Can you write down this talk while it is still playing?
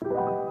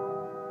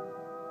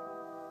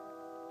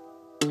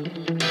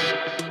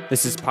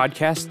This is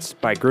Podcasts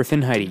by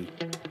Griffin Heidi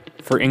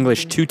for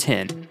English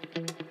 210.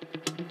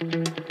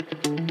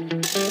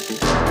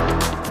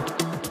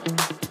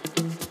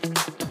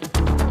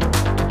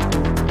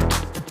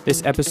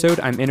 This episode,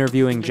 I'm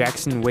interviewing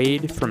Jackson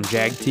Wade from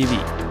Jag TV.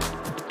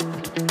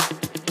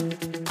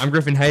 I'm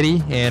Griffin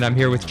Heidi, and I'm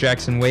here with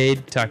Jackson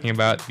Wade talking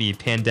about the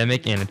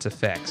pandemic and its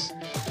effects.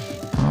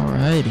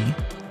 Alrighty.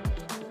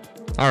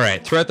 All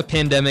right, throughout the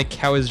pandemic,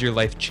 how has your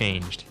life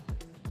changed?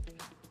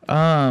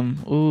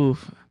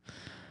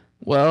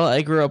 Well,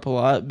 I grew up a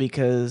lot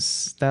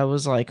because that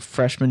was like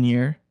freshman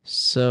year,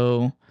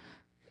 so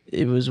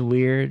it was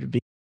weird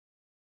being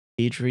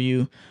age where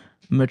you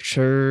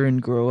mature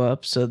and grow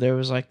up. So there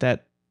was like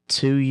that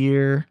 2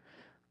 year,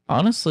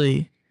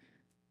 honestly,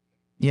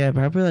 yeah,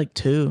 probably like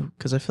 2,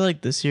 because I feel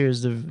like this year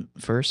is the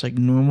first like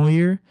normal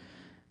year.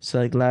 So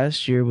like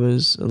last year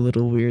was a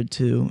little weird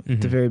too at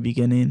the very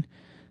beginning.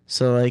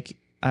 So like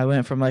I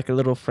went from like a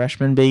little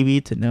freshman baby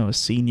to now a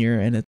senior,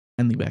 and it's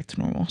finally back to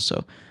normal.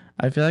 So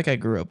I feel like I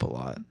grew up a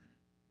lot.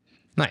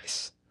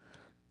 Nice.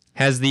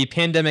 Has the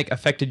pandemic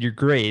affected your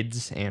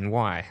grades, and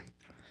why?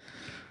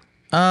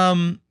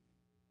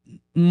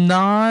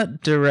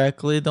 Not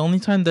directly. The only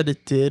time that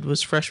it did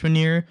was freshman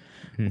year,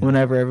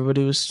 whenever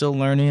everybody was still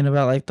learning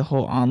about like the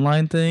whole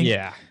online thing.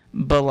 Yeah.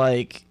 But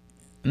like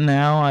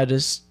now I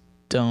just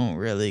don't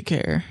really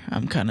care.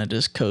 I'm kind of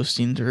just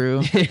coasting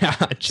through. Yeah,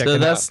 so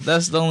that's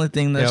the only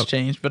thing that's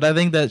changed. But I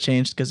think that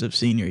changed because of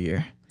senior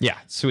year. Yeah,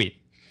 sweet.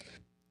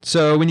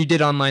 So when you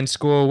did online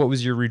school, what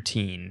was your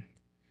routine?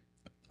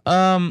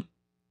 Well,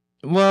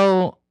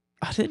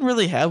 I didn't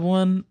really have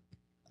one.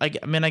 I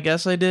mean, I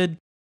guess I did.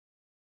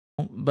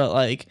 But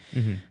like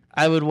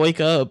I would wake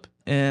up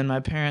and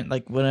my parent,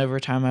 like whenever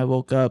time I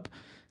woke up,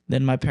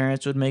 then my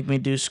parents would make me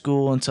do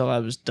school until I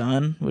was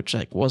done, which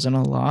like wasn't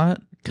a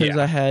lot because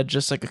I had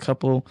just like a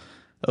couple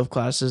of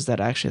classes that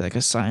actually like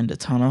assigned a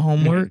ton of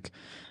homework.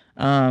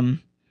 And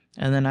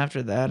then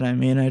after that, I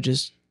mean, I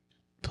just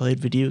played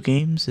video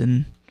games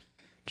and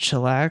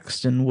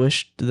chillaxed and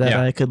wished that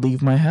I could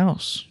leave my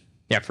house.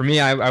 Yeah, for me,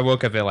 I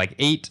woke up at like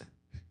 8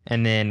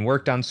 and then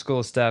worked on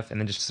school stuff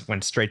and then just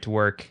went straight to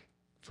work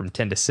from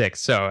 10 to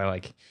 6.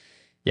 So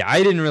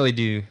I didn't really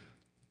do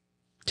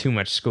too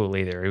much school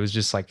either. It was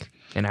just like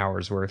an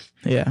hour's worth.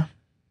 Yeah.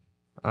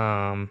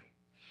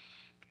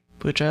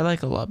 Which I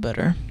like a lot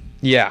better.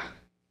 Yeah.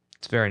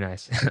 It's very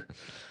nice.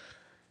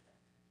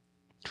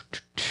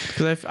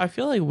 Because I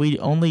feel like we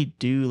only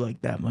do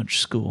like that much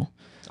school.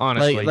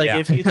 Honestly, like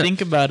if you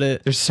think about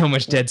it, there's so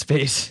much dead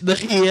space.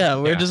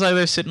 We're just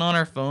either sitting on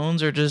our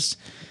phones or just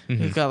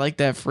we've got like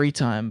that free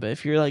time. But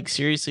if you're like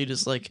seriously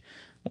just like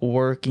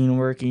working,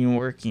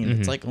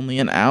 it's like only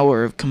an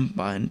hour of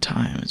combined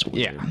time. It's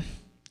weird. Yeah.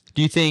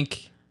 Do you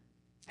think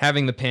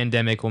having the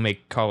pandemic will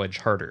make college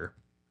harder?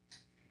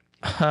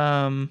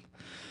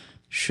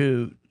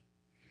 Shoot.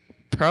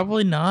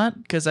 Probably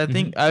not, because I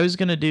think I was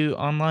gonna do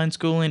online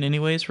schooling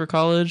anyways for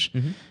college.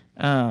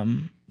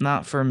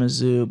 Not for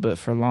Mizzou, but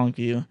for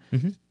Longview.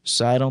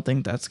 So I don't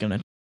think that's gonna,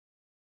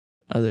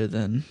 other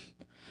than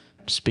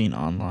just being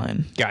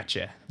online.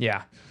 Gotcha.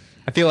 Yeah.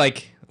 I feel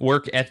like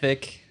work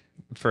ethic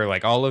for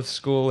like all of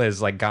school has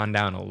like gone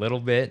down a little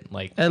bit.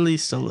 Like at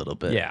least a little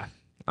bit. Yeah.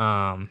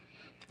 I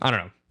don't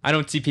know. I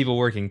don't see people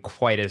working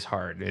quite as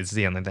hard. Is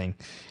the only thing.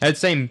 And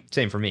same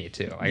for me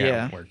too. I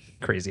don't work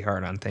crazy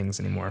hard on things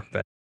anymore.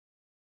 But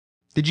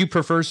did you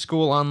prefer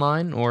school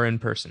online or in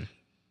person?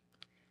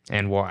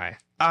 And why?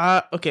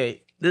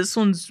 Okay. This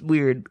one's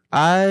weird.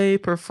 I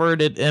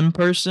preferred it in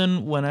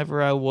person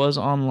whenever I was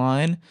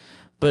online,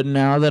 but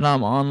now that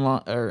I'm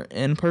online or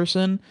in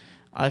person,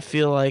 I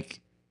feel like,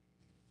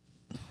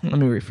 let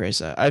me rephrase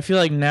that. I feel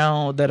like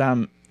now that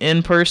I'm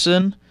in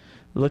person,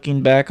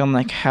 looking back on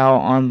like how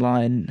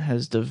online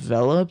has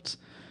developed,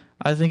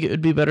 I think it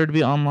would be better to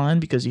be online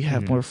because you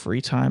have more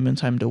free time and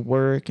time to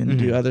work and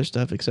do other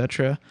stuff,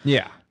 etc.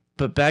 Yeah.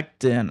 But back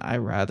then, I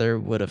rather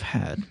would have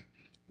had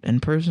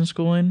in-person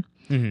schooling.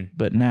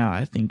 But now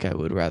I think I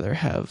would rather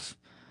have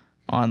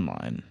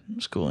online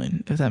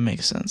schooling, if that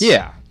makes sense.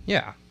 Yeah,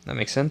 that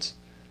makes sense.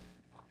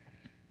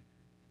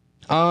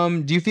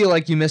 Do you feel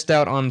like you missed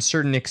out on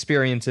certain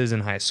experiences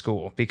in high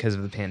school because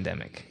of the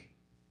pandemic?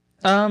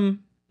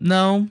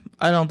 No,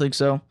 I don't think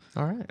so.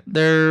 All right.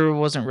 There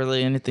wasn't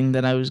really anything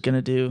that I was going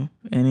to do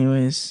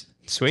anyways.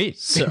 Sweet.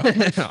 So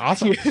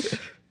Awesome.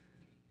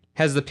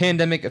 Has the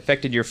pandemic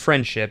affected your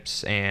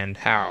friendships, and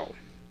how?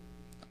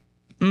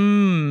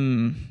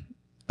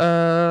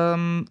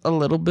 A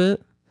little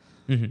bit.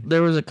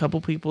 There was a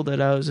couple people that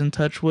I was in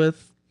touch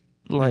with,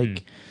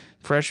 like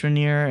freshman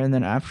year, and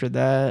then after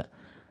that,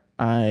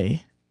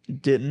 I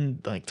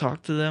didn't like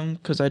talk to them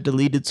because I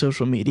deleted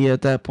social media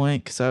at that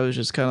point because I was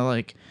just kind of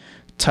like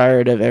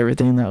tired of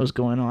everything that was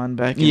going on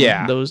back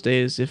in those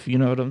days, if you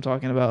know what I'm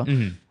talking about.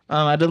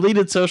 I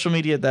deleted social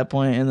media at that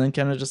point and then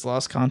kind of just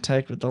lost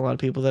contact with a lot of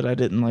people that I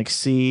didn't like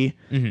see,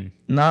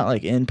 not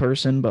like in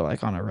person, but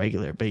like on a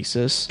regular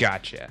basis.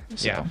 Gotcha.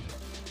 So, yeah.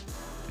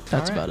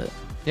 That's about it.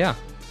 Yeah.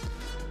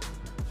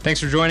 Thanks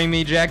for joining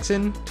me,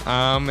 Jackson.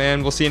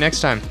 And we'll see you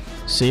next time.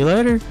 See you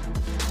later.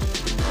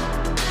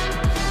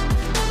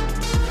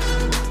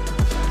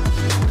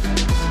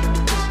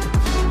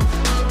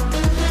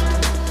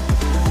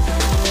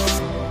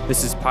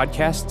 This is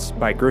Podcasts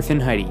by Griffin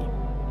Heidi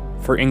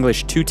for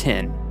English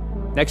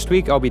 210. Next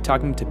week, I'll be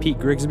talking to Pete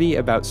Grigsby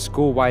about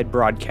school-wide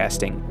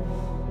broadcasting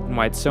and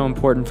why it's so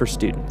important for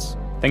students.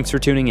 Thanks for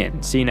tuning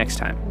in. See you next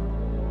time.